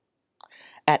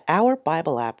At our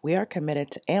Bible app, we are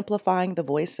committed to amplifying the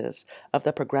voices of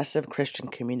the progressive Christian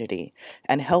community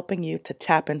and helping you to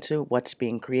tap into what's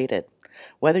being created.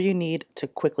 Whether you need to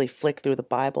quickly flick through the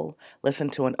Bible,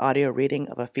 listen to an audio reading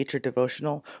of a featured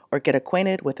devotional, or get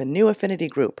acquainted with a new affinity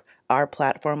group, our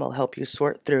platform will help you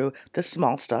sort through the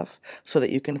small stuff so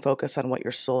that you can focus on what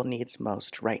your soul needs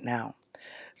most right now.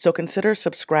 So consider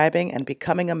subscribing and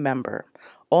becoming a member.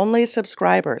 Only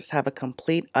subscribers have a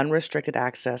complete unrestricted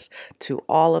access to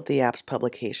all of the app's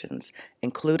publications,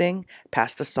 including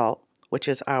Pass the Salt, which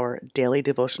is our daily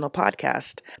devotional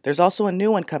podcast. There's also a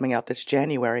new one coming out this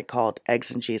January called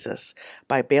Eggs and Jesus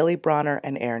by Bailey Bronner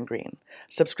and Aaron Green.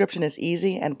 Subscription is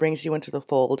easy and brings you into the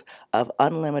fold of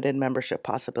unlimited membership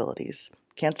possibilities.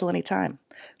 Cancel anytime.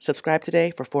 Subscribe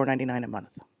today for $4.99 a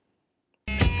month.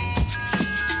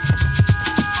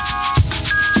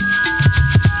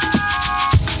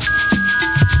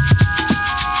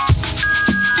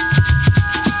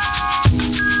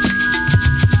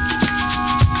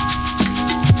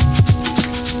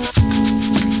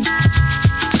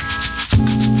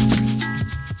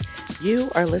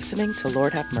 You are listening to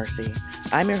Lord Have Mercy.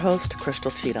 I'm your host, Crystal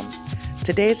Cheatham.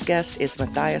 Today's guest is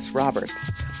Matthias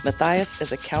Roberts. Matthias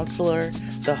is a counselor,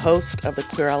 the host of the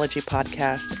Queerology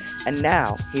podcast, and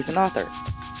now he's an author.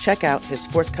 Check out his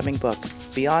forthcoming book,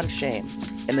 Beyond Shame,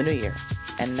 in the new year.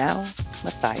 And now,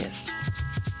 Matthias.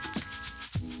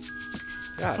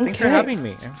 Yeah, thanks for having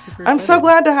me. I'm super excited. I'm so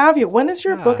glad to have you. When is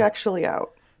your book actually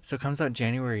out? So it comes out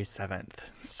January 7th.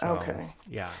 So, okay.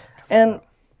 Yeah. And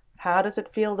how does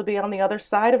it feel to be on the other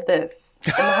side of this,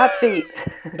 in the hot seat?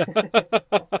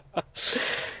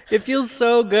 It feels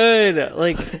so good.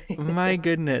 Like, my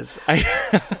goodness.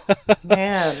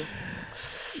 Man.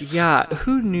 Yeah,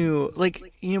 who knew?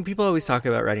 Like, people always talk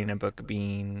about writing a book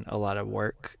being a lot of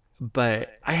work,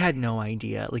 but I had no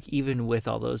idea, like, even with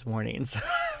all those warnings.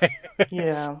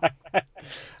 Yeah. I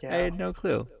had no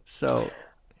clue. So...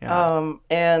 yeah.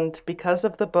 And because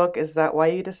of the book, is that why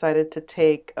you decided to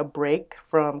take a break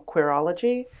from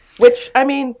Queerology? Which, I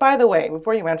mean, by the way,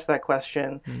 before you answer that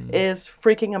question, is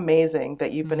freaking amazing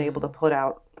that you've been able to put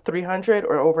out 300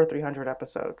 or over 300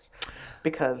 episodes,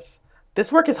 because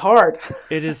this work is hard.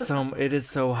 It is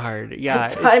so hard. Yeah.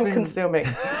 Time consuming.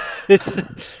 It's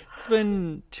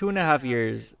been 2.5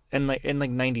 years and like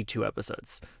 92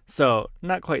 episodes. So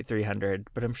not quite 300,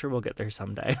 but I'm sure we'll get there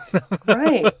someday.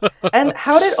 Right. And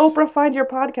how did Oprah find your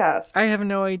podcast? I have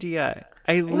no idea.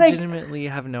 I legitimately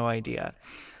have no idea.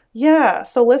 Yeah.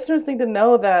 So listeners need to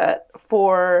know that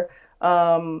for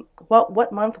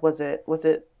what month was it? Was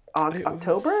it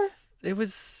October? It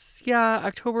was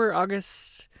October,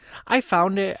 August. I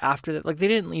found it after that. Like, they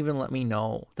didn't even let me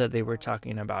know that they were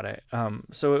talking about it.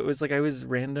 So it was like I was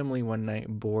randomly one night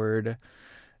bored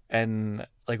and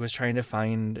like was trying to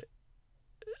find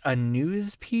a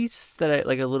news piece that I,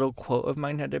 like, a little quote of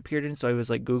mine had appeared in. So I was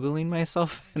like Googling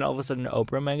myself, and all of a sudden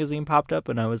Oprah magazine popped up,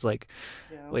 and I was like,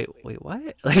 wait,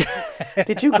 what? Like,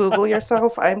 did you Google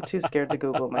yourself? I'm too scared to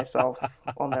Google myself.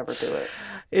 I'll never do it.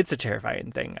 It's a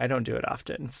terrifying thing. I don't do it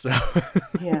often. So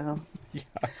yeah.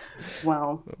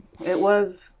 Well, it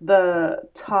was the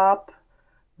top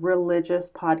religious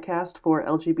podcast for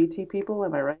LGBT people.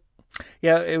 Am I right?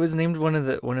 Yeah, it was named one of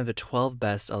the 12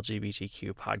 best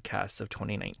LGBTQ podcasts of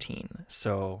 2019.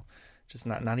 So just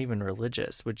not even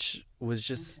religious, which was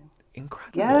just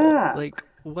incredible. Yeah. Like,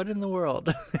 what in the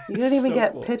world? You didn't even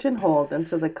get pigeonholed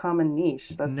into the common niche.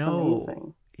 That's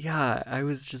amazing. Yeah, I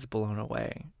was just blown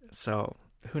away. So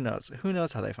who knows? Who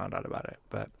knows how they found out about it?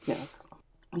 But yes.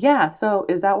 Yeah, so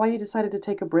is that why you decided to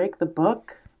take a break? The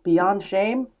book, Beyond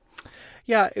Shame?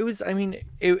 Yeah, it was, I mean,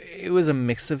 it was a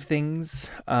mix of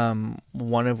things,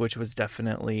 one of which was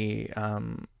definitely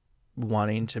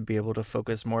wanting to be able to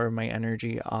focus more of my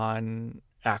energy on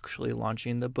actually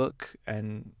launching the book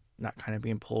and not kind of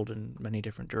being pulled in many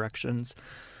different directions,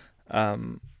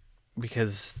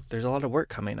 because there's a lot of work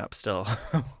coming up still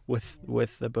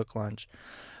with the book launch.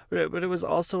 But it was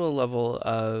also a level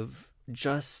of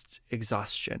just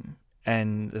exhaustion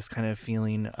and this kind of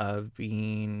feeling of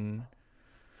being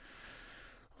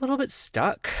a little bit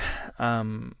stuck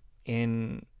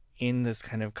in this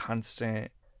kind of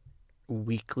constant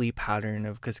weekly pattern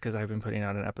of, because I've been putting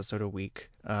out an episode a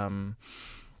week, and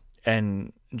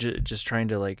just trying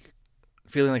to, like,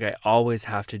 feeling like I always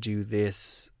have to do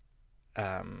this.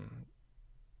 And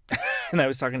I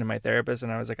was talking to my therapist,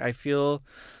 and I was like, I feel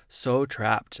so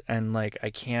trapped, and like I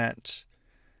can't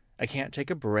take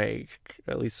a break.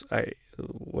 At least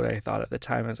what I thought at the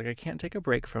time, I was like, I can't take a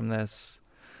break from this.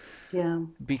 Yeah.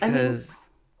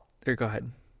 Because, or go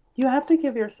ahead. You have to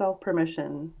give yourself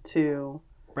permission to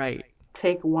right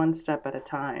take one step at a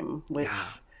time, which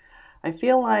I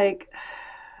feel like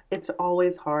it's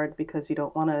always hard because you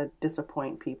don't want to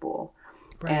disappoint people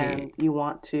Right. and you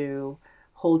want to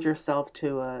hold yourself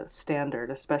to a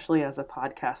standard, especially as a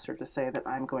podcaster, to say that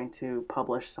I'm going to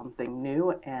publish something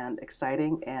new and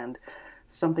exciting and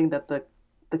something that the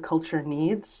culture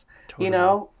needs,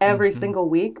 Totally. every Hmm. single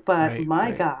week. But Right, my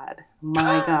right. God,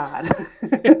 my God.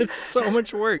 It's so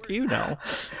much work, you know.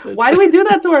 Why It's do we do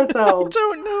that to I ourselves?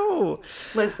 don't know.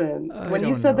 Listen, I when you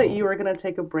don't said that know. you were going to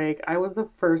take a break, I was the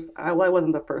first. Well, I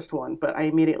wasn't the first one, but I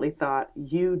immediately thought,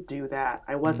 you do that.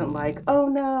 I wasn't like, Mm, oh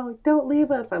no, don't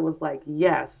leave us. I was like,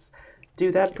 yes, do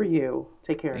thank that you. for you.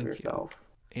 Take care of Thank you. yourself.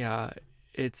 Yeah,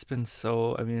 it's been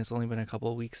so, I mean, it's only been a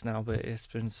couple of weeks now, but it's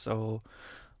been so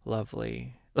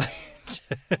lovely.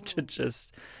 Like to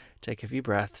just take a few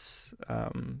breaths.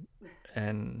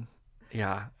 And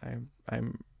yeah,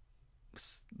 I'm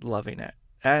loving it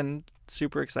and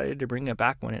super excited to bring it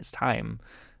back when it's time.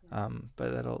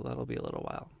 But that'll be a little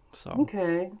while. So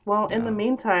Okay. Well, in the yeah.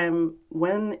 meantime,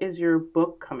 when is your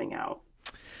book coming out?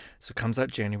 So it comes out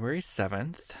January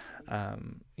 7th.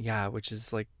 Yeah, which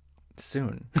is like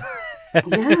soon.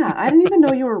 Yeah, I didn't even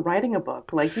know you were writing a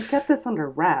book. Like, you kept this under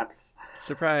wraps.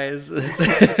 Surprise.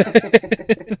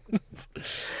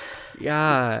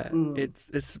 Yeah, Mm.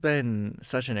 it's been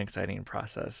such an exciting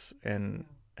process, and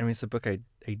I mean it's a book I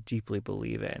deeply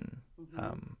believe in. Mhm.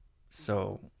 Um,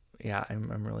 so yeah,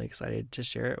 I'm really excited to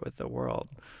share it with the world.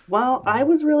 Well, I Um,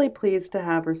 was really pleased to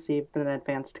have received an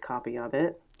advanced copy of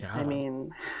it. I yeah.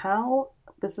 mean, how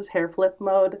this is hair flip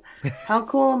mode. How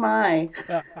cool am I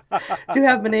to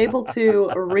have been able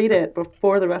to read it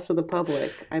before the rest of the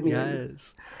public? I mean,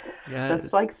 Yes. that's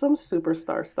Yes. like some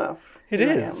superstar stuff. It Here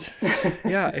I am. is.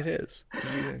 Yeah, it is.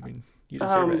 I mean, you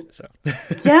deserve it. um, So.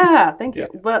 yeah, thank Yeah.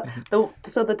 you. But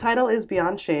Mhm. the title is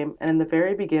Beyond Shame, and in the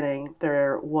very beginning,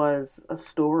 there was a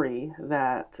story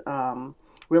that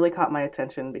really caught my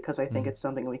attention because I think Mm. it's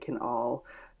something we can all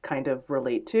kind of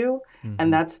relate to, and Mm-hmm.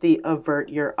 that's the avert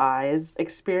your eyes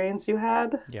experience you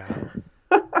had. Yeah.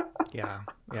 Yeah.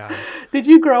 Yeah. Did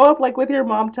you grow up like with your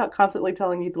mom constantly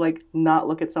telling you to like not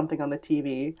look at something on the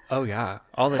TV? Oh yeah,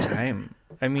 all the time.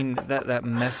 I mean that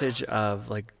message of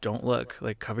like don't look,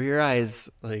 like cover your eyes,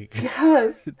 like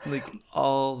Yes. like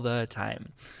all the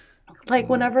time. Like Mm,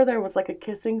 whenever there was like a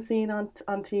kissing scene on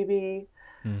TV,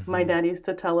 my mm-hmm. dad used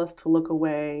to tell us to look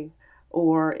away.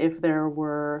 Or if there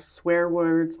were swear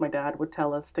words, my dad would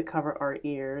tell us to cover our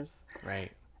ears.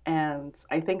 Right. And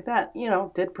I think that,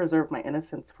 did preserve my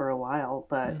innocence for a while.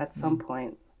 But at some Mm-hmm.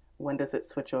 point, when does it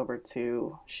switch over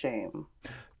to shame?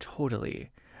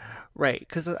 Totally. Right,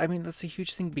 because I mean that's a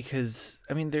huge thing because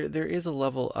I mean there is a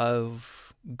level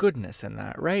of goodness in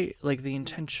that, right? Like the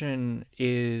intention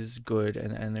is good,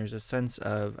 and there's a sense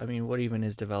of I mean what even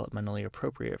is developmentally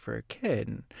appropriate for a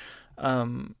kid,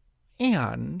 um,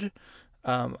 and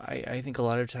I think a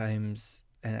lot of times.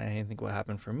 And I think what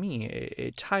happened for me,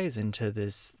 it ties into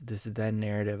this then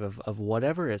narrative of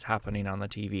whatever is happening on the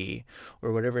TV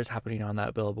or whatever is happening on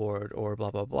that billboard or blah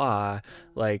blah blah,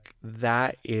 like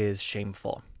that is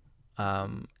shameful,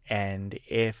 and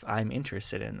if I'm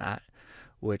interested in that,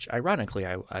 which ironically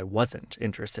I wasn't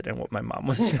interested in what my mom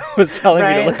was was telling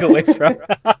me to Right? look away from.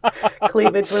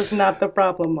 Cleavage was not the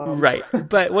problem, mom. Right.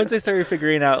 But once I started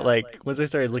figuring out like once I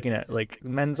started looking at like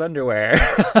men's underwear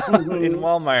in Hmm.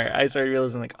 Walmart, I started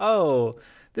realizing like, oh,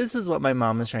 this is what my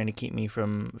mom is trying to keep me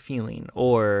from feeling,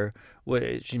 or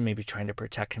what she may be trying to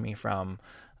protect me from.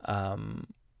 Um,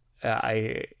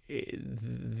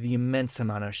 the immense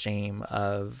amount of shame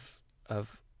of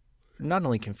not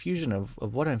only confusion of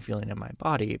what I'm feeling in my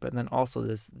body, but then also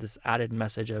this added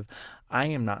message of I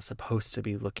am not supposed to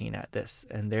be looking at this,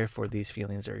 and therefore these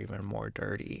feelings are even more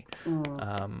dirty.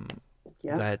 Mm. Um,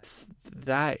 Yep.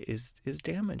 that is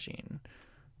damaging.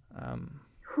 Um,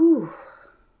 Whew.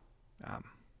 um,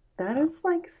 That yeah. is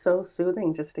like so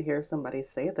soothing just to hear somebody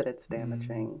say that it's Mm,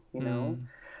 damaging, you know?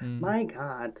 mm, mm, My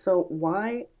God. So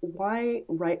why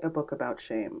write a book about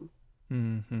shame?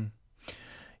 mm-hmm.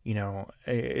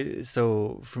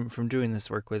 So from doing this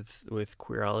work with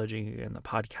Queerology and the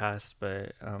podcast,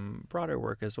 but broader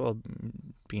work as well,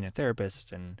 being a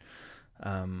therapist and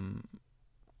um,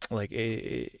 like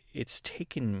it's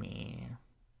taken me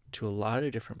to a lot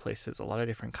of different places, a lot of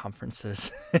different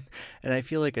conferences, and I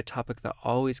feel like a topic that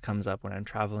always comes up when I'm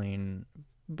traveling,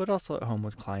 but also at home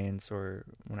with clients or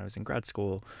when I was in grad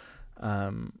school,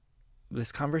 um,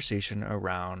 this conversation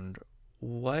around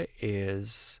what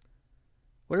is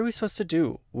what are we supposed to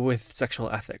do with sexual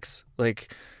ethics?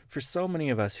 Like, for so many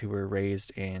of us who were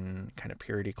raised in kind of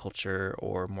purity culture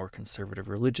or more conservative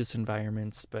religious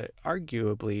environments, but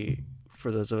arguably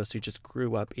for those of us who just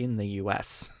grew up in the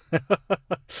US,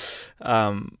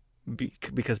 um,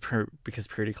 because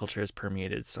purity culture has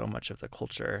permeated so much of the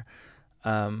culture.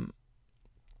 Um,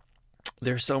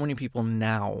 there's so many people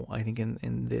now, I think,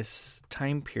 in this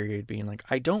time period being like,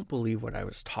 I don't believe what I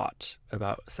was taught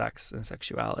about sex and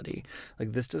sexuality.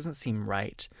 Like, this doesn't seem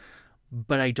right,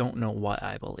 but I don't know what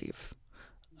I believe.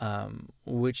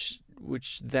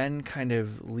 Which then kind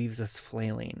of leaves us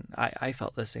flailing. I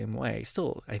felt the same way.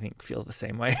 Still, I think, feel the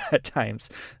same way at times.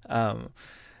 Um,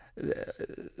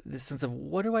 the sense of,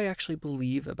 what do I actually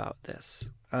believe about this?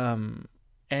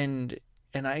 And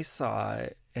I saw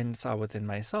within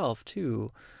myself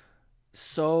too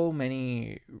so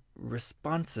many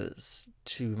responses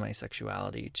to my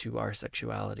sexuality, to our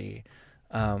sexuality,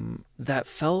 that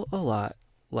felt a lot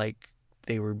like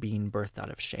they were being birthed out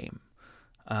of shame.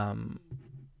 Um,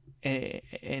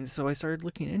 and so I started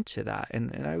looking into that,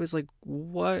 and I was like,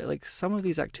 what? Like, some of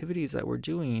these activities that we're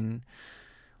doing,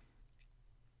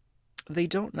 they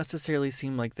don't necessarily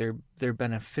seem like they're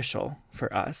beneficial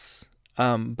for us.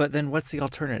 But then what's the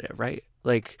alternative, right?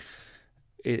 Like,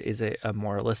 is it a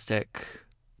moralistic,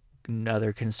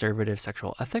 another conservative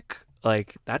sexual ethic?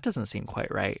 Like, that doesn't seem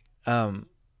quite right.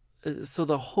 So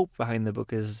the hope behind the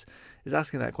book is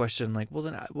asking that question, like, well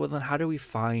then how do we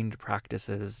find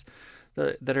practices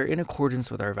that are in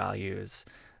accordance with our values,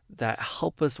 that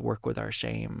help us work with our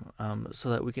shame, so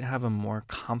that we can have a more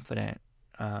confident,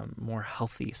 more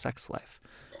healthy sex life,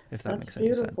 if that That's makes any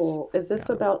sense. beautiful. Is this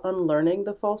Yeah, about unlearning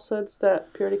the falsehoods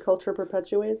that purity culture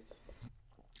perpetuates?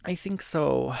 I think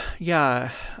so.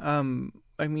 Yeah.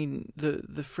 I mean,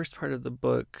 the first part of the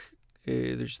book,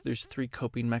 there's three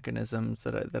coping mechanisms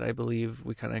that I believe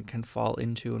we kind of can fall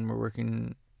into when we're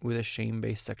working with a shame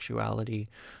based sexuality,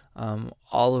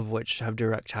 all of which have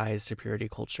direct ties to purity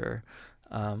culture.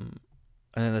 Um,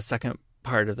 and then the second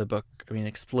part of the book, I mean,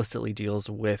 explicitly deals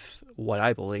with what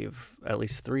I believe at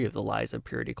least three of the lies of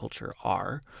purity culture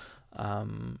are,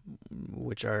 um,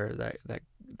 which are that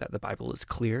the Bible is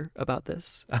clear about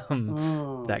this,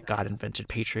 Mm. that God invented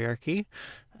patriarchy,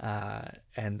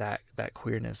 and that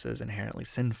queerness is inherently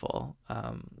sinful.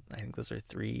 I think those are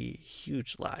three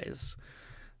huge lies.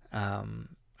 And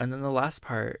then the last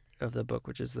part of the book,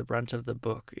 which is the brunt of the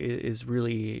book, is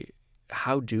really,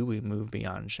 how do we move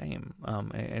beyond shame,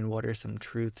 and what are some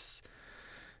truths,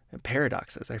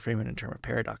 paradoxes? I frame it in terms of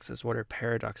paradoxes. What are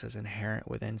paradoxes inherent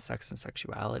within sex and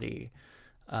sexuality,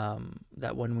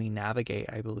 that when we navigate,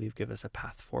 I believe, give us a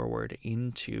path forward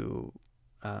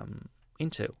um,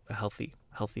 into a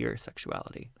healthier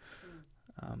sexuality.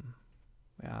 Um,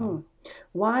 yeah. Hmm.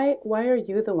 Why are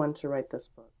you the one to write this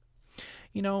book?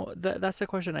 That's a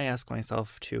question I ask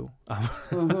myself too,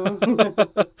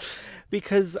 Mm-hmm.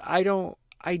 because I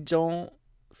don't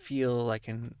feel like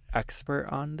an expert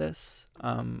on this.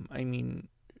 I mean,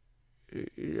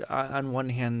 on one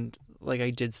hand, like,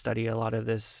 I did study a lot of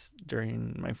this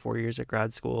during my 4 years at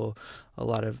grad school. A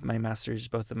lot of my master's,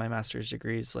 both of my master's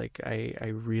degrees, like, I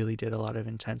really did a lot of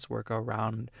intense work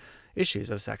around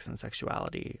issues of sex and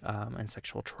sexuality, and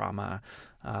sexual trauma,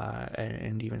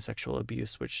 and even sexual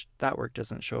abuse, which that work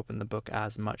doesn't show up in the book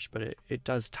as much, but it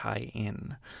does tie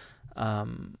in.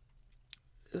 Um,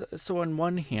 so on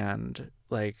one hand,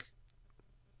 like,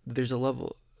 there's a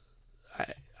level,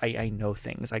 I know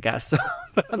things, I guess.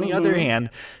 But on the other Mm-hmm. hand,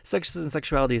 sex and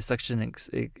sexuality is such an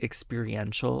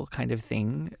experiential kind of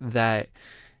thing that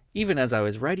even as I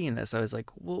was writing this, I was like,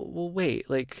 well, wait,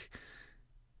 like,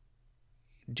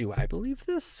 do I believe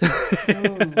this?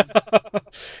 Mm.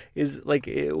 Is like,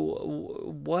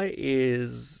 what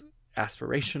is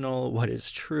aspirational? What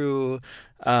is true?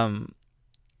 Um,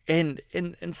 and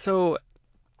so,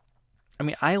 I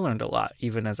mean, I learned a lot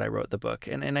even as I wrote the book,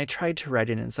 and I tried to write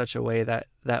it in such a way that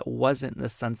wasn't the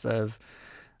sense of,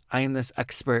 I am this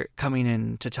expert coming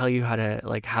in to tell you how to,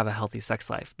 like, have a healthy sex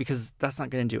life, because that's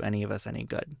not going to do any of us any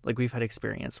good. Like, we've had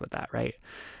experience with that, right?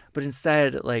 But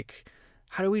instead, like,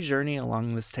 how do we journey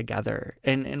along this together?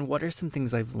 And what are some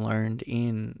things I've learned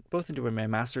in both in doing my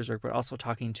master's work, but also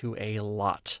talking to a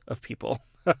lot of people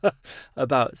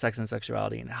about sex and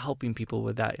sexuality, and helping people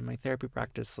with that in my therapy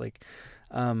practice? Like,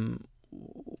 um,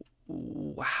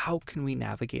 how can we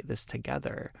navigate this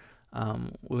together,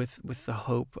 with the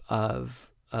hope of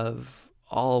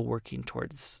all working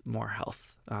towards more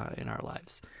health, in our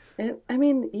lives? I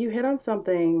mean, you hit on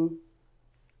something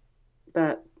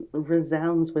that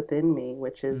resounds within me,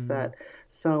 which is Mm, that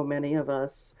so many of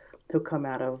us who come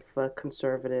out of a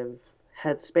conservative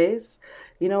headspace,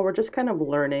 we're just kind of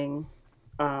learning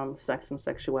sex and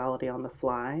sexuality on the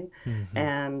fly, mm-hmm,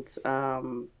 and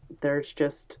there's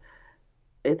just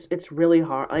it's really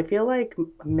hard. I feel like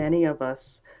many of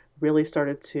us really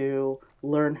started to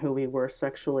learn who we were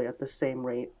sexually at the same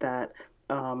rate that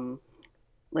um,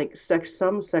 like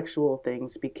some sexual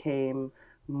things became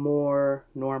more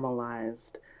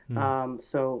normalized. Mm.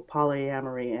 So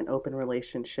polyamory and open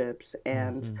relationships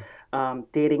and Mm-hmm.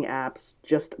 dating apps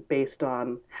just based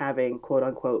on having quote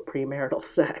unquote premarital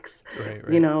sex, Right, you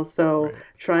right, know? So right,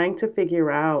 trying to figure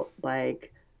out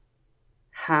like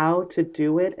how to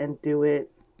do it and do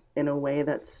it in a way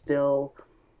that still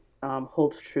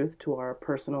holds truth to our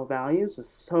personal values is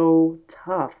so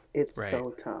tough. It's right.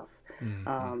 so tough.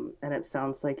 Mm-hmm. And it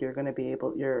sounds like you're going to be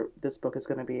able, this book is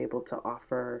going to be able to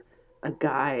offer a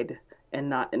guide and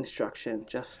not instruction,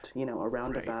 just, you know, a Right.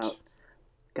 roundabout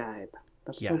guide.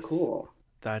 That's so Yes. cool.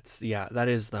 That's, yeah, that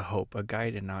is the hope. A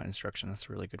guide and not instruction. That's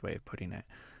a really good way of putting it.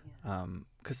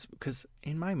 Because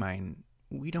in my mind,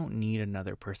 we don't need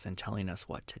another person telling us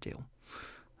what to do.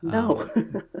 No.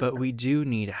 But we do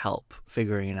need help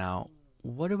figuring out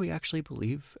what do we actually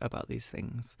believe about these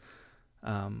things.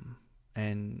 Um,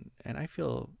 and I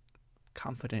feel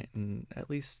confident in at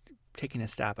least taking a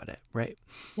stab at it, right?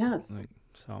 Yes. Like,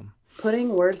 so. Putting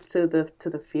words to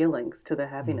the feelings, to the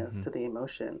happiness, Mm-hmm. to the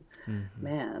emotion. Mm-hmm.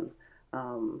 Man.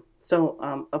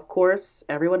 Of course,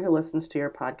 everyone who listens to your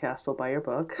podcast will buy your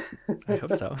book. I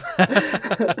hope so.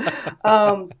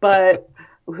 But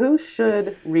who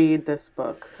should read this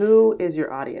book? Who is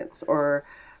your audience? Or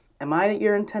am I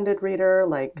your intended reader?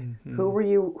 Like, Mm-hmm. who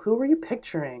were you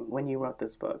picturing when you wrote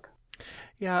this book?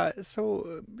 Yeah,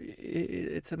 so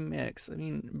it's a mix. I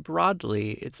mean,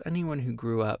 broadly, it's anyone who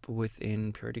grew up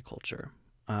within purity culture.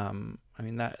 I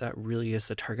mean, that really is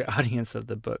the target audience of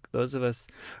the book. Those of us,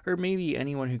 or maybe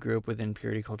anyone who grew up within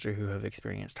purity culture who have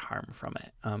experienced harm from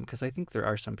it. Because I think there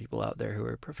are some people out there who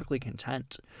are perfectly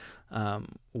content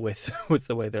with with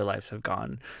the way their lives have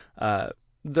gone.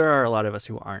 There are a lot of us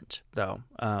who aren't, though.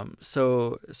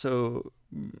 So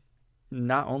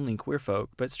not only queer folk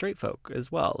but straight folk as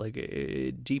well. Like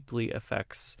it deeply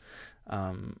affects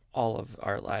all of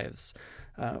our lives.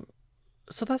 Um,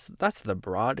 so that's the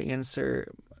broad answer.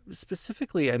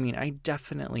 Specifically, I mean, I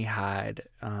definitely had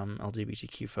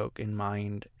LGBTQ folk in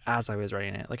mind as I was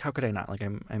writing it. Like, how could I not? Like,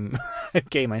 I'm I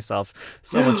gay myself.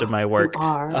 So much of my You work,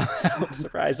 are.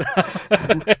 surprise.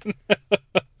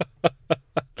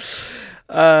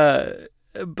 uh,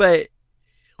 but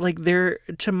like there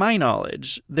to my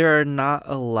knowledge there are not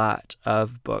a lot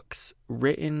of books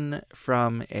written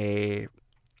from a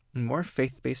more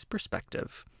faith-based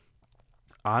perspective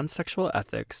on sexual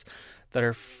ethics that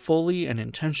are fully and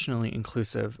intentionally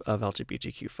inclusive of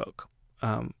LGBTQ folk.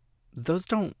 Those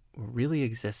don't really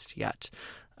exist yet.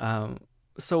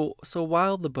 So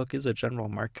while the book is a general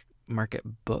market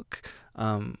book,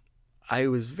 I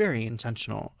was very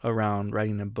intentional around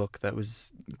writing a book that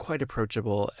was quite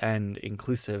approachable and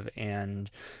inclusive and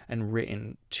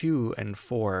written to and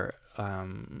for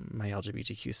my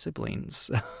LGBTQ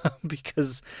siblings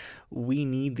because we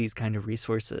need these kind of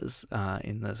resources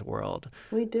in this world.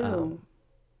 We do. Um,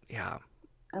 yeah,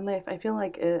 And I feel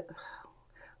like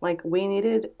like we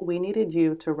needed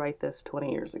you to write this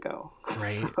 20 years ago.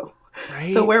 right, So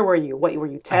right. where were you? What were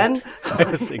you, I, 10? I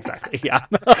was exactly, yeah.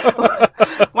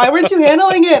 Why weren't you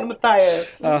handling it,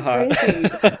 Matthias? It's Uh-huh. crazy.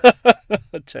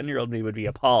 A 10-year-old me would be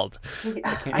appalled. I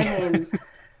Yeah, can't. I mean,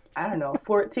 I don't know,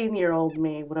 14-year-old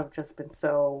me would have just been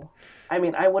so, I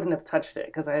mean, I wouldn't have touched it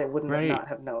because I wouldn't have Right. not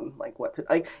have known like what to,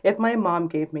 like if my mom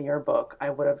gave me your book,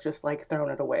 I would have just like thrown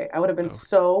it away. I would have been Oh,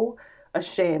 so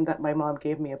ashamed that my mom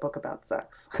gave me a book about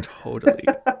sex. totally.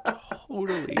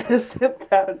 Totally. Isn't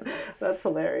that that's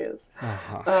hilarious.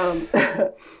 Uh-huh. Um, Yeah.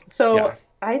 so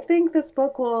I think this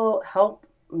book will help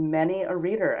many a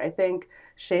reader. I think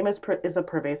shame is a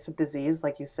pervasive disease,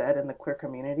 like you said, in the queer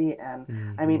community,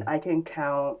 and I mean, Mm-hmm. I can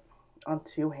count on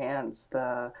two hands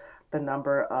the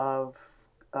number of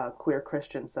queer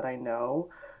Christians that I know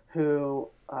who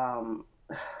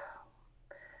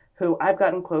who I've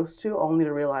gotten close to only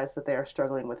to realize that they are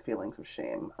struggling with feelings of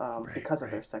shame Right, because of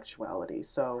their right, sexuality.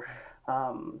 So,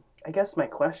 right. I guess my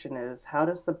question is, how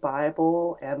does the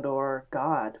Bible and/or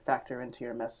God factor into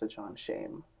your message on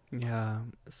shame? Yeah.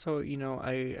 So,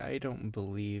 I don't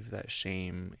believe that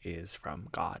shame is from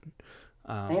God.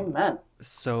 Um, Amen.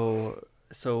 so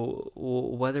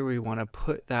whether we want to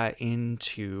put that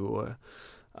into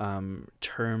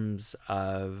terms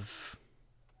of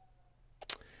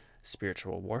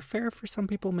spiritual warfare, for some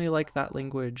people may like that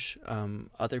language.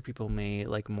 Other people may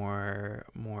like more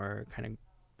kind of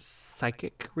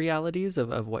psychic realities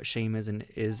of what shame is and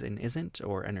isn't,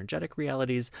 or energetic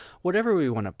realities, whatever we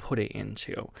want to put it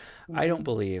into. I don't Mm-hmm.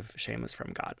 believe shame is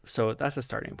from God, so that's a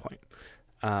starting point.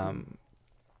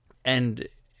 And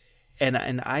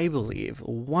and I believe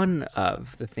one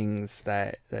of the things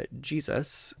that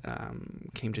Jesus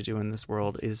came to do in this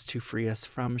world is to free us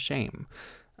from shame.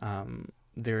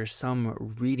 There are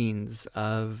some readings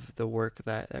of the work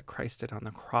that Christ did on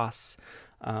the cross.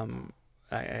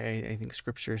 I think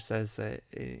Scripture says that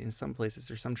in some places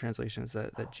or some translations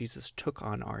that Jesus took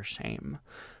on our shame,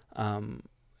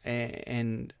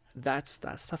 and that's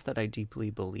stuff that I deeply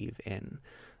believe in.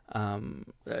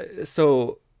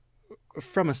 So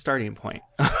from a starting point,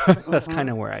 that's kind Mm-hmm.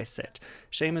 of where I sit.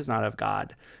 Shame is not of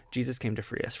God. Jesus came to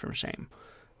free us from shame.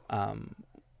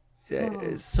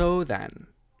 Hmm. So then,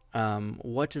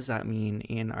 what does that mean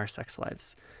in our sex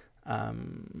lives? I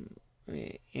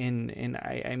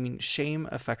mean, shame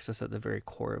affects us at the very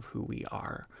core of who we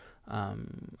are.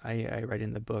 I write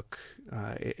in the book,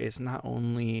 it's not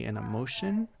only an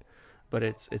emotion, but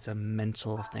it's a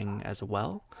mental thing as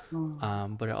well.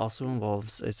 Hmm. But it also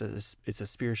involves it's a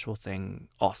spiritual thing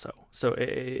also. So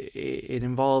it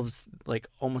involves like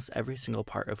almost every single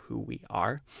part of who we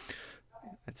are.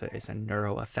 It's a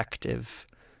neuroaffective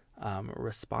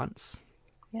response,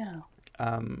 Yeah.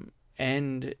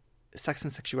 and sex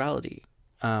and sexuality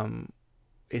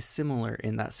is similar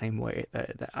in that same way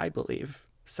that I believe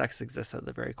sex exists at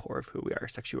the very core of who we are.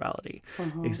 Sexuality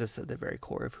Mm-hmm. exists at the very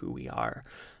core of who we are.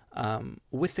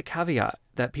 With the caveat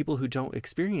that people who don't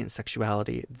experience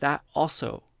sexuality, that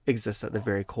also exists at the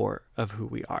very core of who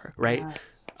we are, right?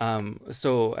 Yes.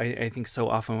 So I think so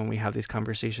often when we have these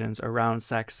conversations around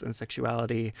sex and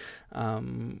sexuality,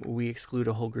 we exclude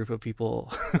a whole group of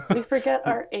people. We forget who,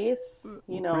 our ace,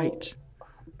 right,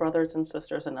 brothers and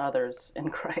sisters and others in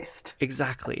Christ.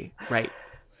 exactly, right.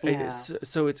 Yeah.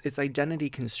 So it's identity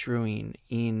construing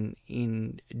in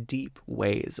deep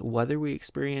ways, whether we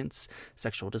experience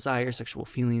sexual desire, sexual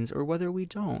feelings, or whether we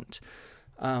don't.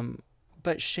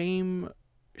 But shame,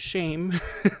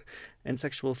 and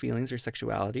sexual feelings or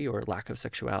sexuality or lack of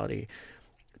sexuality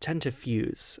tend to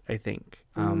fuse, I think,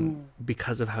 Mm.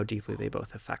 because of how deeply they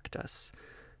both affect us.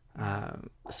 Yeah.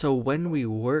 So when we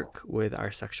work with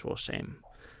our sexual shame,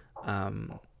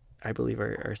 I believe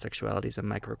our sexuality is a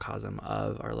microcosm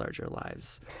of our larger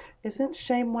lives. Isn't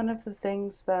shame one of the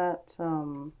things that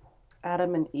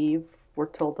Adam and Eve were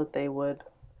told that they would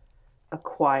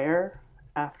acquire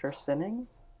after sinning?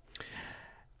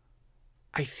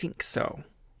 I think so.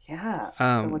 Yeah.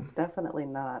 So it's Um, definitely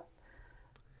not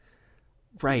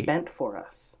right, meant for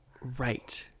us.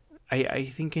 right. I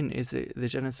think is it the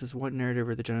Genesis 1 narrative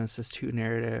or the Genesis 2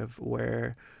 narrative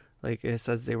where like it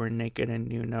says they were naked and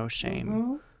knew no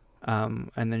shame. Mm-hmm.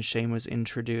 And then shame was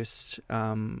introduced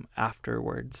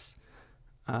afterwards.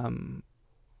 Um,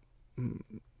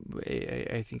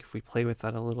 I think if we play with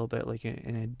that a little bit, like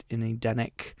an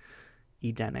Edenic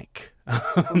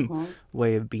Mm-hmm.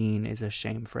 way of being is a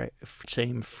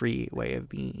shame-free way of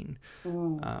being.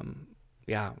 Mm. Um,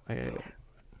 yeah,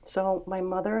 So my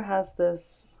mother has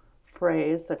this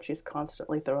phrase that she's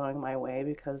constantly throwing my way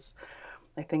because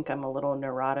I think I'm a little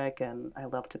neurotic and I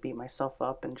love to beat myself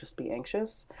up and just be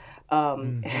anxious.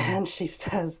 mm-hmm. And she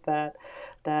says that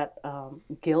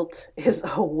guilt is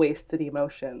a wasted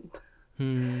emotion.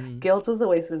 Hmm. Guilt is a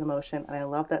wasted emotion, and I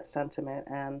love that sentiment.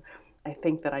 And I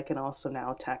think that I can also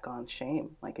now tack on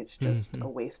shame. Like it's just Mm-hmm. a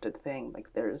wasted thing. Like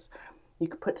you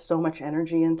could put so much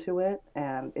energy into it,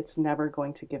 and it's never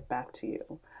going to give back to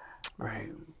you. Right,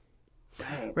 Um,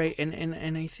 right. right,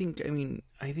 and I think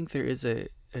there is a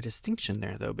distinction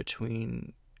there though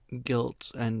between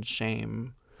guilt and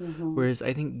shame. Mm-hmm. Whereas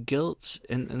I think guilt,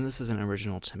 and this isn't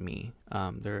original to me.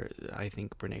 I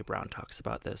think Brene Brown talks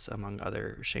about this among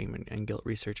other shame and guilt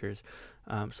researchers.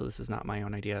 So this is not my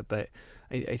own idea, but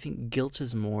I think guilt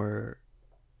is more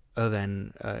of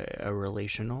a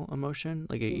relational emotion.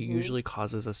 Like it Mm-hmm. usually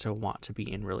causes us to want to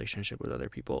be in relationship with other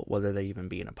people, whether they even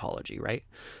be an apology, right?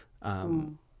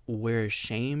 Um, Mm-hmm. whereas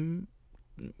shame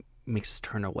makes us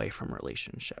turn away from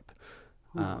relationship.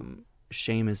 Mm-hmm.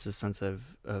 Shame is the sense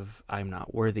of I'm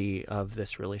not worthy of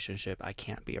this relationship. I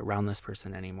can't be around this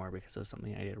person anymore because of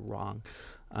something I did wrong.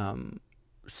 Um,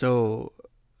 so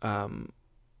um,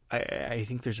 I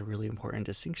think there's a really important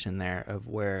distinction there of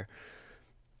where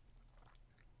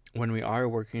when we are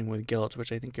working with guilt,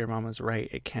 which I think your mom is right,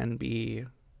 it can be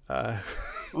uh,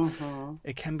 Mm-hmm.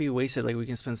 it can be wasted. Like we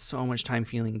can spend so much time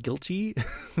feeling guilty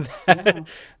that Yeah.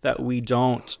 that we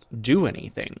don't do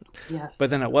anything. But Yes.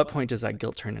 then at what point does that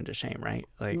guilt turn into shame, right?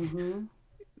 Like Mm-hmm.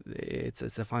 it's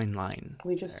a fine line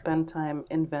We just there. spend time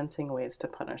inventing ways to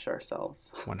punish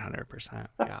ourselves. 100%.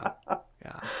 Yeah.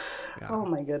 Yeah. Yeah. Oh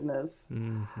my goodness.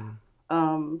 Mm-hmm.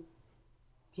 Um,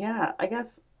 yeah, I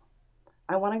guess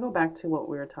I want to go back to what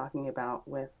we were talking about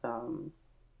with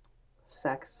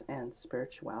sex and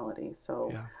spirituality. So,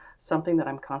 Yeah. something that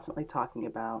I'm constantly talking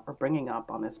about or bringing up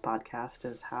on this podcast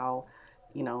is how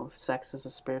sex is a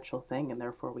spiritual thing and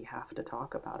therefore we have to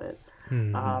talk about it.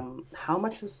 Hmm. How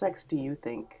much of sex do you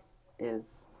think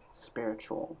is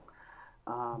spiritual?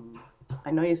 Um,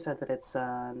 I know you said that it's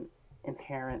an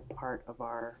inherent part of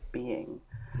our being,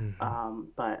 Hmm.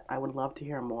 but I would love to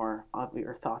hear more of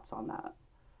your thoughts on that.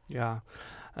 Yeah.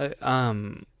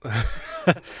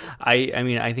 I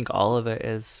mean, I think all of it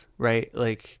is right.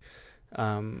 Like,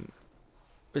 um,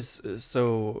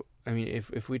 so I mean,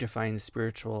 if we define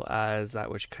spiritual as that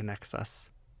which connects us,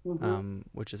 Mm-hmm.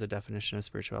 which is a definition of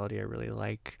spirituality I really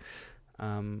like.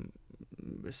 Um,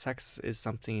 Sex is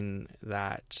something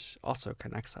that also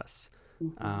connects us.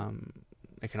 Mm-hmm. Um,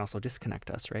 it can also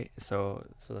disconnect us, right? So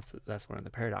that's one of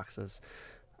the paradoxes.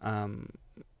 Um,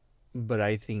 but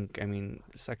I think, I mean,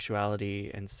 sexuality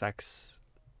and sex,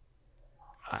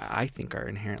 I think, are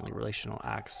inherently relational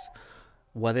acts,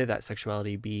 whether that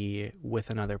sexuality be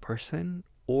with another person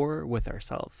or with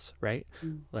ourselves, right?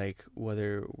 Like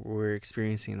whether we're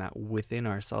experiencing that within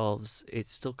ourselves, it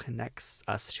still connects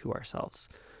us to ourselves.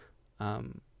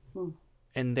 Um, Mm-hmm.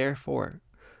 and therefore,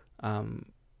 um,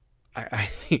 I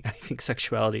think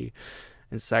sexuality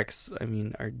and sex, I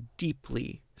mean, are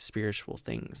deeply spiritual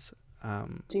things.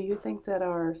 Um, Do you think that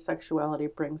our sexuality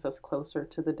brings us closer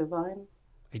to the divine?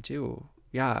 I do,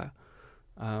 yeah,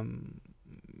 um,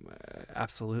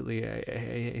 absolutely.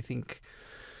 I think,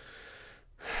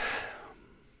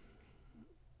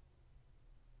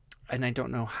 and I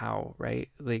don't know how, right?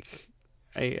 Like,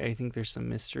 I think there's some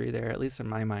mystery there, at least in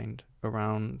my mind,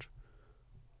 around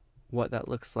what that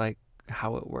looks like,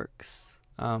 how it works.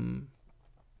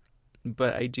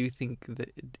 But I do think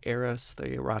that Eros,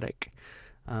 the erotic,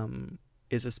 um,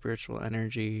 is a spiritual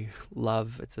energy.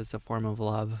 Love, it's a form of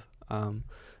love.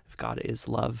 If God is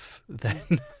love,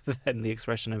 then then the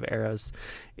expression of Eros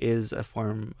is a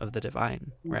form of the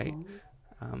divine, right?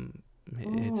 Mm-hmm. Um,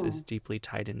 it's Mm. deeply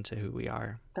tied into who we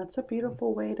are. That's a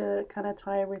beautiful way to kind of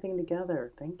tie everything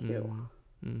together. Thank you.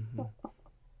 Mm, mm-hmm,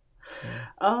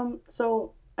 mm,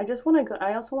 So I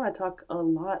I also want to talk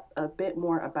a bit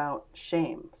more about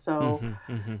shame. So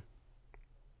mm-hmm, mm-hmm,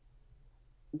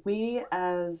 we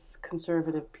as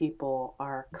conservative people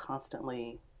are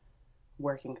constantly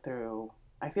working through,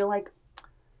 I feel like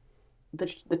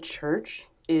the church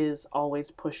is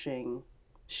always pushing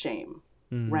shame,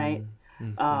 right?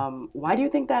 mm, mm-hmm. Why do you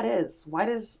think that is? Why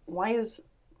is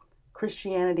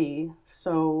Christianity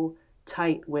so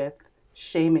tight with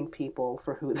shaming people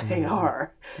for who they Mm-hmm.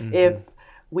 are? Mm-hmm. If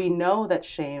we know that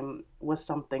shame was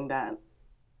something that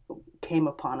came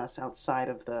upon us outside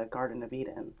of the Garden of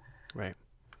Eden. Right.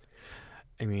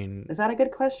 I mean, Is that a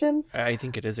good question? I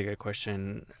think it is a good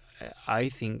question. I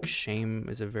think shame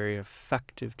is a very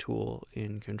effective tool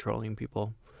in controlling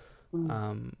people. Mm,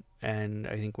 Um, and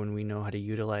I think when we know how to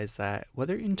utilize that,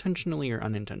 whether intentionally or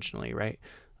unintentionally, right?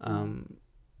 yeah, Um,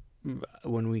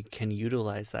 when we can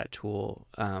utilize that tool,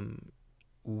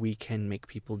 we can make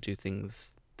people do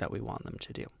things that we want them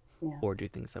to do yeah. or do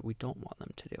things that we don't want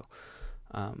them to do.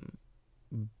 Um,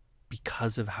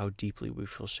 because of how deeply we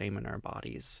feel shame in our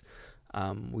bodies,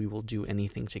 we will do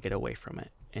anything to get away from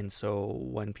it. And so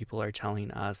when people are telling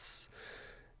us,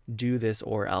 do this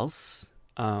or else,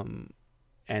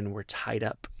 and we're tied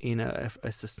up in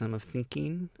a system of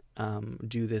thinking,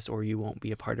 do this or you won't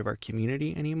be a part of our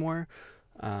community anymore,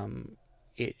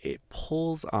 it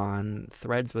pulls on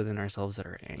threads within ourselves that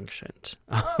are ancient.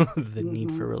 The need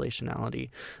Mm-hmm. for relationality,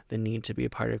 the need to be a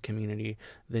part of community,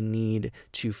 the need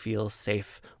to feel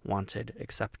safe, wanted,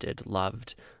 accepted,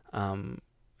 loved.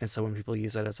 And so when people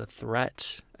use that as a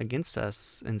threat against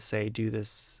us and say, do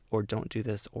this or don't do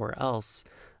this or else,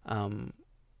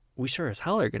 we sure as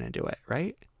hell are going to do it,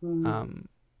 right? Mm. Um,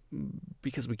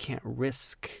 because we can't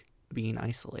risk being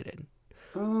isolated.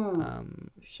 Mm.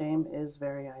 Um, Shame is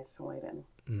very isolating.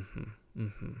 mm-hmm,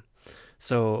 mm-hmm.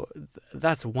 So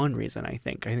that's one reason I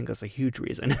think. I think that's a huge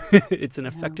reason. It's an Yeah.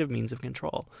 effective means of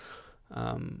control.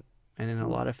 Um, and in a Mm.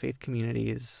 lot of faith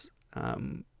communities,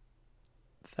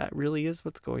 that really is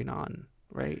what's going on,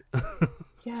 right?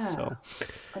 Yeah. So, yeah.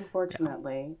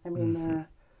 Unfortunately, I mean, Mm-hmm,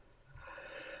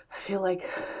 I feel like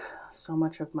so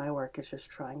much of my work is just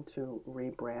trying to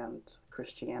rebrand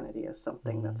Christianity as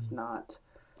something that's mm, not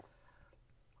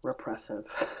repressive.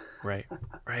 right,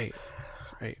 right,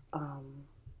 right. um,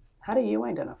 how do you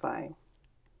identify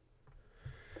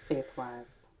faith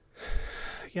wise?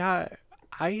 Yeah,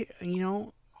 you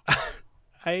know,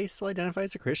 I still identify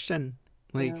as a Christian.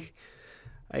 Yeah. Like,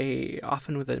 I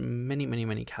often with many, many,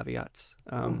 many caveats.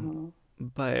 Mm-hmm.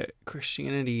 But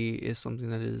Christianity is something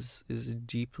that is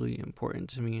deeply important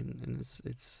to me, and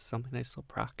it's something I still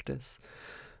practice.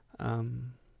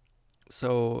 Um,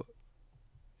 so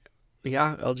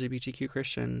yeah, LGBTQ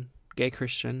Christian. gay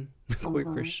Christian, queer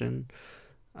Mm-hmm. Christian.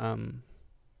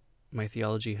 My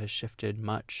theology has shifted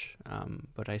much,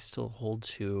 but I still hold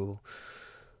to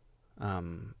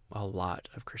a lot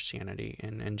of Christianity,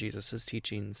 and Jesus's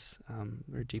teachings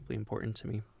are deeply important to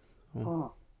me.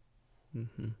 Oh, Huh.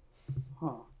 mm-hmm.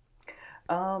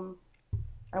 Huh. Um,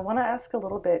 I want to ask a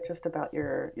little bit just about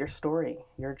your story,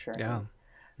 your Yeah. journey.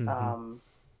 Mm-hmm. Um,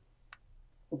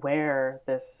 where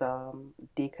this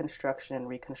deconstruction and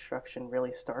reconstruction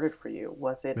really started for you.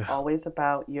 Was it Yeah. always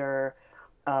about your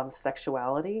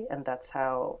sexuality, and that's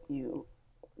how you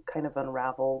kind of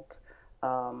unraveled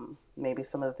maybe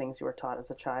some of the things you were taught as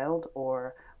a child?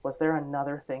 Or was there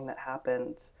another thing that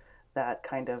happened that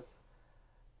kind of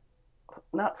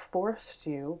not forced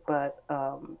you, but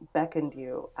beckoned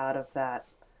you out of that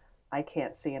I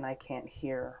can't see and I can't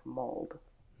hear mold?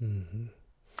 Mm-hmm.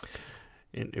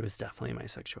 It was definitely my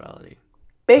sexuality.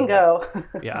 Um, Bingo!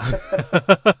 yeah.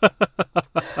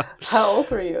 How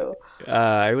old were you?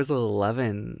 I was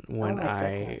 11 Oh when my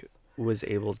I goodness. was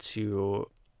able to.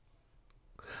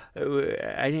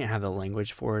 I didn't have the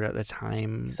language for it at the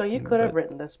time, So you could have but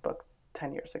written this book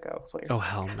 10 years ago, is what you're oh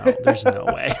saying. hell no, there's no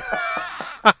way.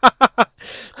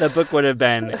 The book would have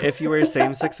been, if you were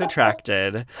same sex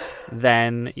attracted,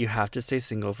 then you have to stay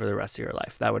single for the rest of your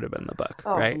life. That would have been the book,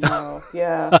 Oh right? no.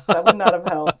 Yeah, that would not have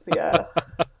helped. Yeah.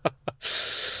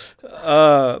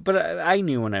 But I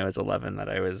knew when I was 11 that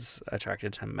I was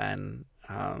attracted to men.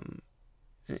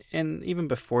 And even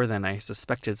before then, I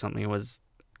suspected something was,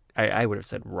 I would have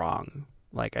said wrong.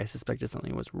 Like, I suspected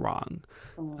something was wrong.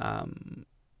 Mm, Um,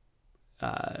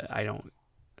 I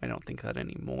don't think that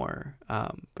anymore.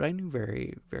 But I knew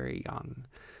very, very young.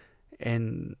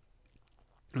 And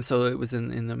so it was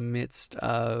in the midst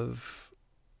of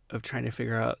trying to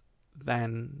figure out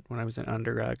then when I was in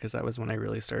undergrad, because that was when I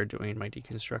really started doing my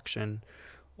deconstruction,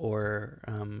 or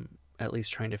at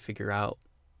least trying to figure out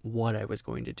what I was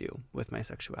going to do with my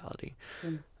sexuality,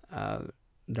 mm, uh,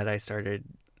 that I started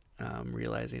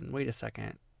realizing, wait a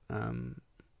second, um,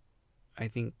 I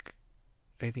think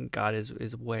God is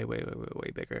way, way, way, way,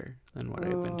 way bigger than what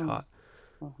I've been mm, taught.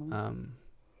 mhm. Um,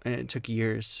 and it took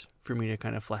years for me to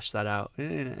kind of flesh that out. And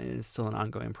it's still an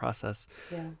ongoing process.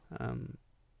 Yeah. Um,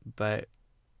 but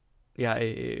yeah,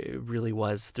 it really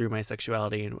was through my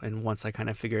sexuality. And once I kind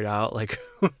of figured out like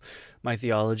my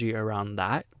theology around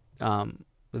that,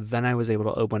 then I was able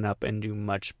to open up and do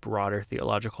much broader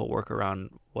theological work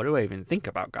around what do I even think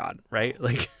about God, right?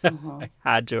 Like Mhm. I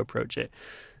had to approach it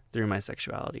through my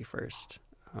sexuality first,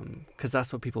 because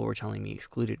that's what people were telling me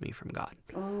excluded me from God.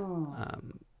 Mm.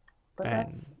 Um, But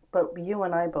and you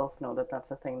and I both know that that's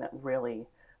the thing that really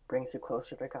brings you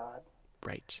closer to God.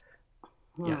 right,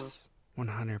 Hmm. yes,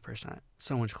 100%,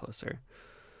 so much closer.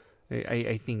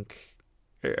 I think.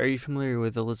 Are you familiar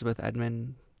with Elizabeth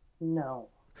Edmond? No.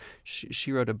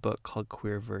 She wrote a book called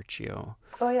Queer Virtue.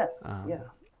 Oh yes. Yeah. Um,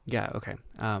 yeah, okay.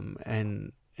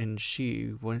 And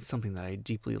she something that I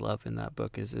deeply love in that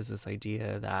book is this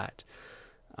idea that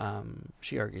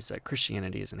she argues that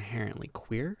Christianity is inherently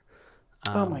queer,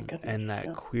 Oh my and goodness. that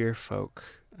Yeah. queer folk,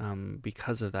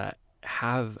 because of that,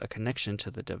 have a connection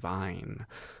to the divine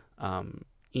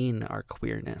in our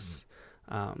queerness,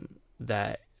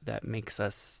 that makes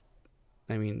us.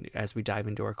 I mean, as we dive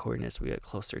into our queerness, we get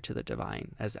closer to the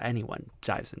divine. As anyone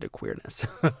dives into queerness,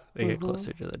 they get Mhm.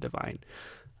 closer to the divine.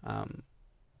 Um,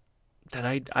 that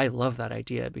I love that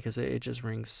idea because it just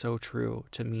rings so true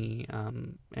to me,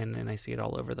 and I see it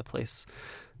all over the place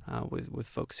with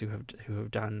folks who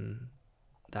have done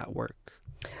that work.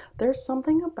 There's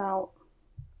something about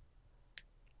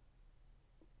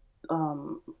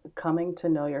um, coming to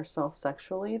know yourself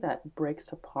sexually that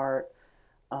breaks apart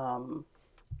um,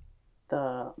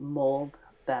 the mold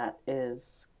that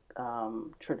is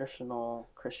traditional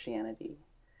Christianity.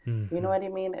 You know Mm-hmm. what I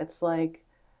mean? It's like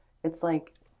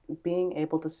being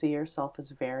able to see yourself as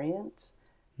variant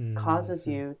causes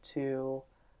Mm-hmm. you to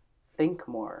think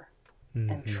more and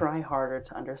Mm-hmm. try harder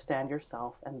to understand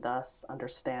yourself and thus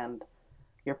understand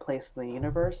your place in the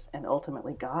universe and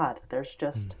ultimately God. There's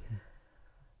just Mm-hmm.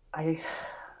 I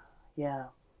yeah.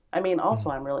 I mean, also,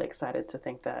 Mm. I'm really excited to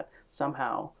think that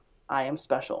somehow I am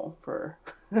special for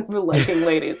liking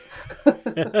ladies.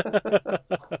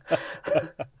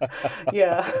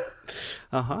 Yeah,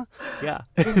 Uh-huh. Yeah.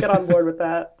 I can get on board with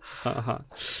that. Uh-huh.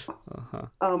 Uh-huh.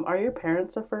 Are your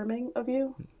parents affirming of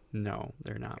you? No,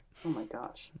 they're not. Oh my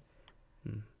gosh.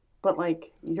 Mm. But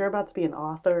like, you're about to be an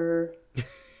author,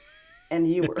 and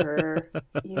you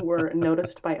were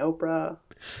noticed by Oprah.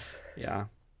 Yeah.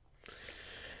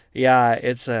 Yeah,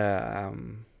 it's a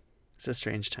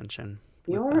strange tension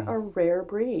with You're them. a rare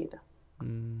breed.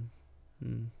 Mm.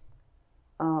 Mm.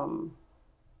 Um,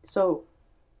 So,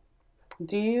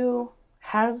 do you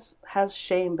has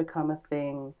shame become a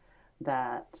thing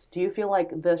that do you feel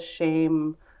like the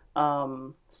shame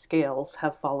scales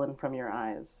have fallen from your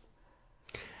eyes?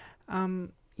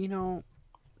 You know,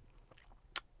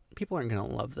 people aren't going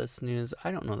to love this news.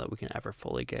 I don't know that we can ever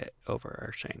fully get over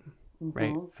our shame,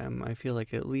 right? Mm-hmm. I feel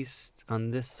like at least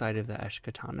on this side of the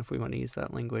Eshkatan, if we want to use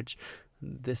that language,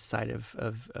 this side of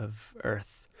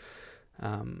Earth,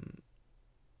 um,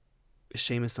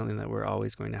 shame is something that we're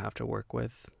always going to have to work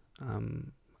with.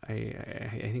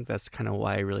 I think that's kind of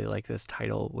why I really like this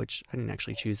title, which I didn't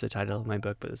actually choose the title of my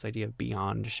book, but this idea of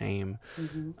beyond shame.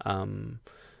 Mm-hmm. Um,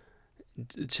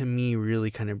 to me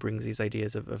really kind of brings these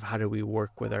ideas of how do we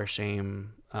work with our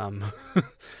shame,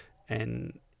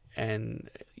 and and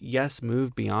yes,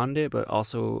 move beyond it, but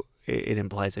also it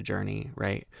implies a journey,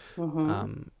 right? Mm-hmm.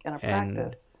 um, And a and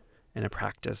practice. and a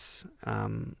practice.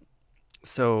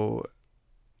 So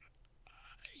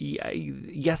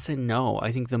yes and no.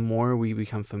 I think the more we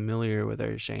become familiar with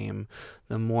our shame,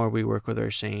 the more we work with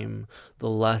our shame, the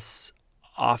less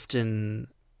often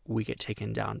we get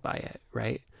taken down by it,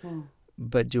 right? Mm.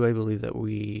 But do I believe that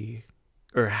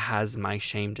has my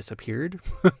shame disappeared?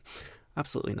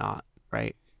 Absolutely not,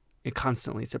 right? It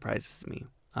constantly surprises me.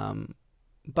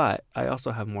 But I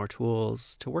also have more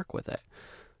tools to work with it,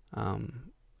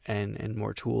 um, and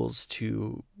more tools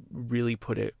to really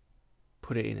put it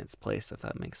in its place, if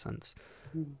that makes sense.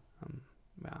 Mm. Um,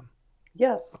 yeah.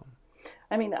 Yes. So,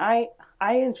 I mean,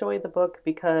 I enjoy the book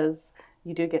because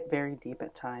you do get very deep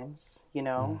at times,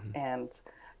 mm-hmm, and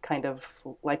kind of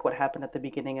like what happened at the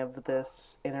beginning of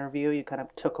this interview, you kind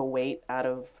of took a weight out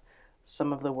of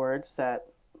some of the words that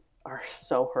are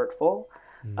so hurtful.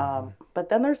 mm-hmm, But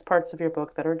then there's parts of your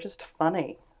book that are just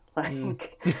funny. mm,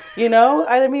 Like,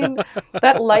 I mean,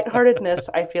 that lightheartedness,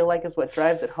 I feel like, is what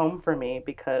drives it home for me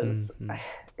because mm-hmm,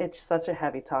 it's such a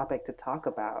heavy topic to talk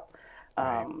about.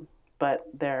 right. Um, but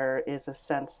there is a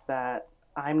sense that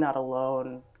I'm not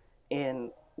alone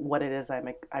in what it is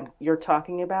you're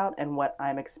talking about and what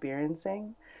I'm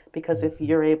experiencing. Because if Mm-hmm,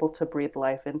 you're able to breathe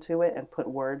life into it and put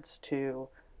words to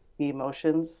the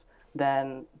emotions,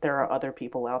 then there are other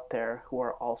people out there who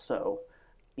are also,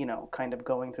 kind of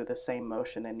going through the same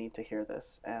motion and need to hear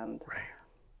this. And right.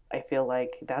 I feel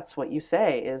like that's what you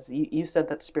say is you said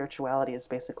that spirituality is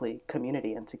basically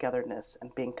community and togetherness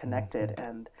and being Mm-hmm, connected.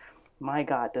 And my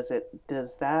God,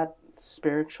 does that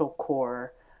spiritual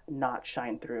core not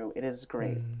shine through? It is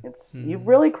great. You've mm-hmm,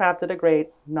 really crafted a great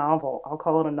novel. I'll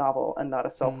call it a novel and not a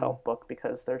mm-hmm, self-help book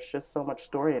because there's just so much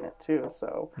story in it too.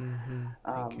 So, mm-hmm.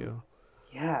 Thank um, you.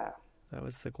 yeah. That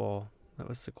was the goal. That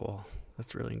was the goal.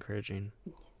 That's really encouraging.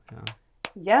 Yeah.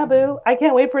 Yeah, Mm. boo. I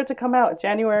can't wait for it to come out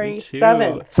Me January too.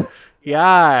 7th.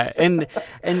 Yeah.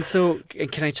 And so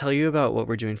can I tell you about what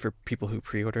we're doing for people who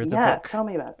pre-order the Yeah, book? tell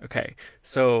me about Okay.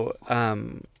 So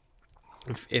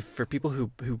if for people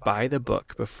who buy the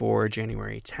book before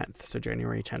January 10th, so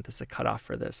January 10th is the cutoff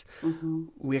for this, it. Mm-hmm.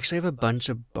 we actually have a bunch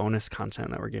of bonus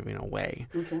content that we're giving away,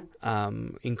 Okay.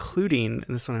 including,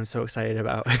 and this one I'm so excited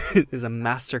about, is a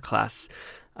masterclass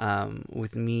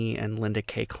with me and Linda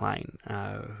K. Klein,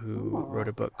 who wrote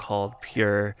Oh. a book called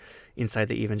Pure: Inside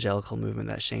the Evangelical Movement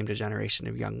That Shamed a Generation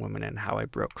of Young Women and How I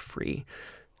Broke Free.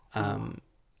 Oh. Um,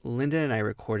 Linda and I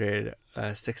recorded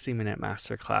a 60-minute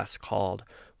masterclass called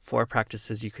Four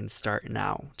Practices You Can Start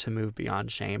Now to Move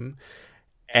Beyond Shame.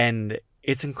 And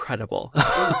it's incredible.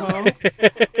 Mm-hmm.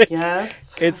 it's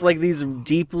Yes. it's like these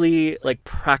deeply like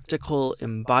practical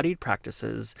embodied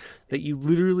practices that you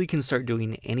literally can start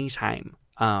doing anytime,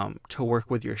 to work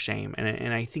with your shame.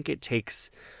 And I think it takes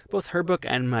both her book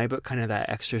and my book kind of that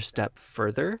extra step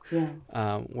further, Yeah.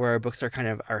 where our books are kind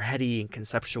of are heady and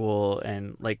conceptual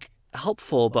and like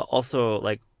helpful, but also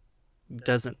like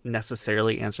doesn't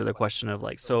necessarily answer the question of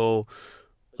like, so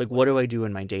like what do I do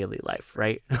in my daily life,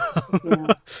 right?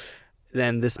 Yeah.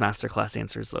 Then this masterclass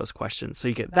answers those questions. So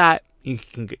you get that. You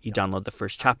download the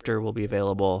first chapter. Will be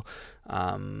available.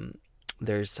 Um,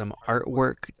 there's some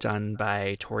artwork done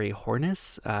by Tori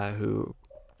Hornis, who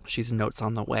she's Notes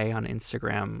on the Way on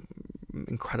Instagram.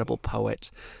 Incredible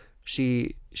poet.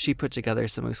 She put together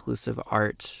some exclusive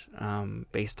art,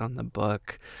 based on the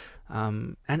book,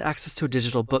 and access to a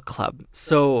digital book club.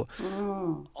 So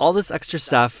Mm. all this extra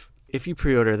stuff, if you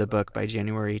pre-order the book by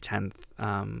January 10th,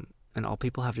 and all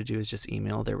people have to do is just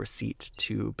email their receipt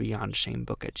to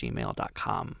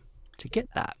beyondshamebook@gmail.com to get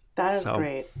that. That is So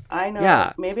great. I know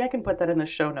yeah, maybe I can put that in the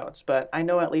show notes, but I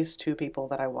know at least two people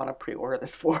that I want to pre-order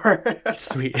this for.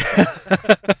 sweet.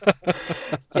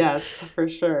 Yes, for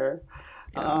sure.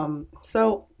 Yeah.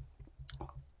 So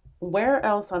Where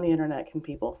else on the internet can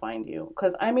people find you?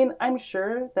 Because I mean, I'm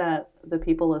sure that the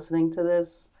people listening to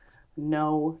this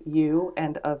know you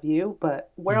and of you, but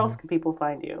where else Mm-hmm. can people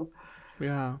find you?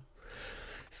 Yeah.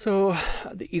 So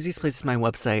the easiest place is my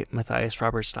website,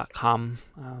 matthiasroberts.com.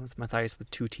 It's Matthias with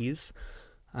two T's.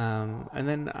 And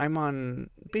then I'm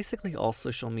on basically all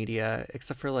social media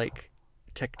except for like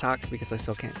TikTok because I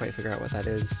still can't quite figure out what that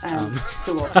is. I'm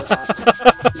too old for that.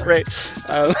 Right.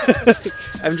 Um,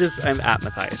 I'm at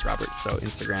Matthias Roberts. So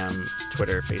Instagram,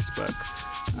 Twitter, Facebook,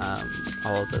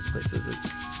 all of those places.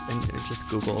 And just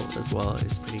Google as well.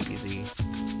 It's pretty easy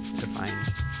to find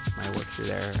my work through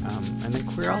there. And then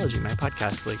Queerology, my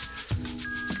podcast. Like,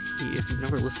 if you've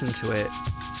never listened to it,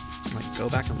 like go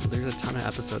back and there's a ton of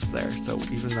episodes there. So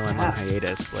even though I'm on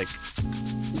hiatus, like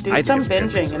do I some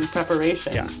think it's binging in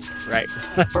preparation. Yeah, right.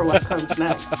 For what comes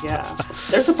next. Yeah,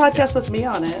 there's a podcast with me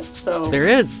on it. So there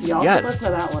is. y'all should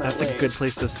listen to that one. That's a good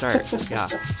place to start. Yeah,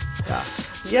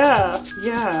 yeah.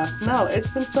 Yeah. No, it's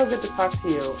been so good to talk to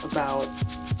you about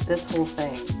this whole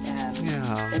thing. And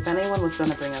if anyone was going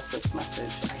to bring us this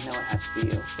message, I know it had to be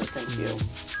you. So thank you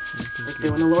for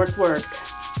doing the Lord's work.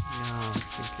 Yeah,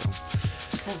 thank you.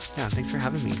 Yeah, thanks for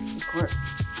having me. Of course.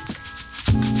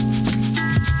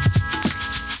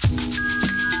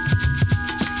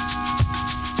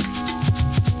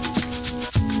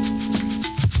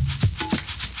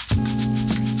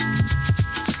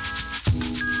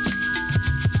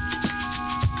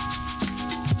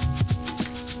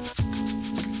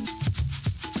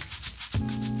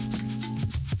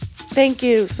 Thank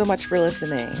you so much for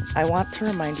listening. I want to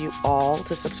remind you all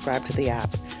to subscribe to the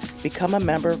app. Become a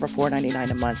member for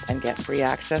 $4.99 a month and get free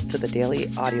access to the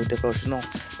daily audio devotional,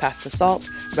 Pass the Salt,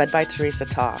 read by Teresa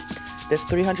Ta. This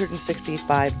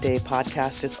 365-day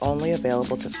podcast is only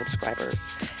available to subscribers,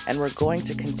 and we're going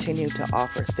to continue to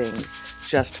offer things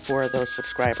just for those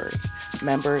subscribers.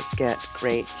 Members get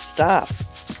great stuff.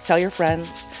 Tell your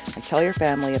friends and tell your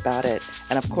family about it,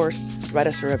 and of course, write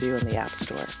us a review in the App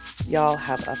Store. Y'all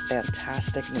have a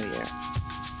fantastic new year.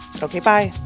 Okay, bye.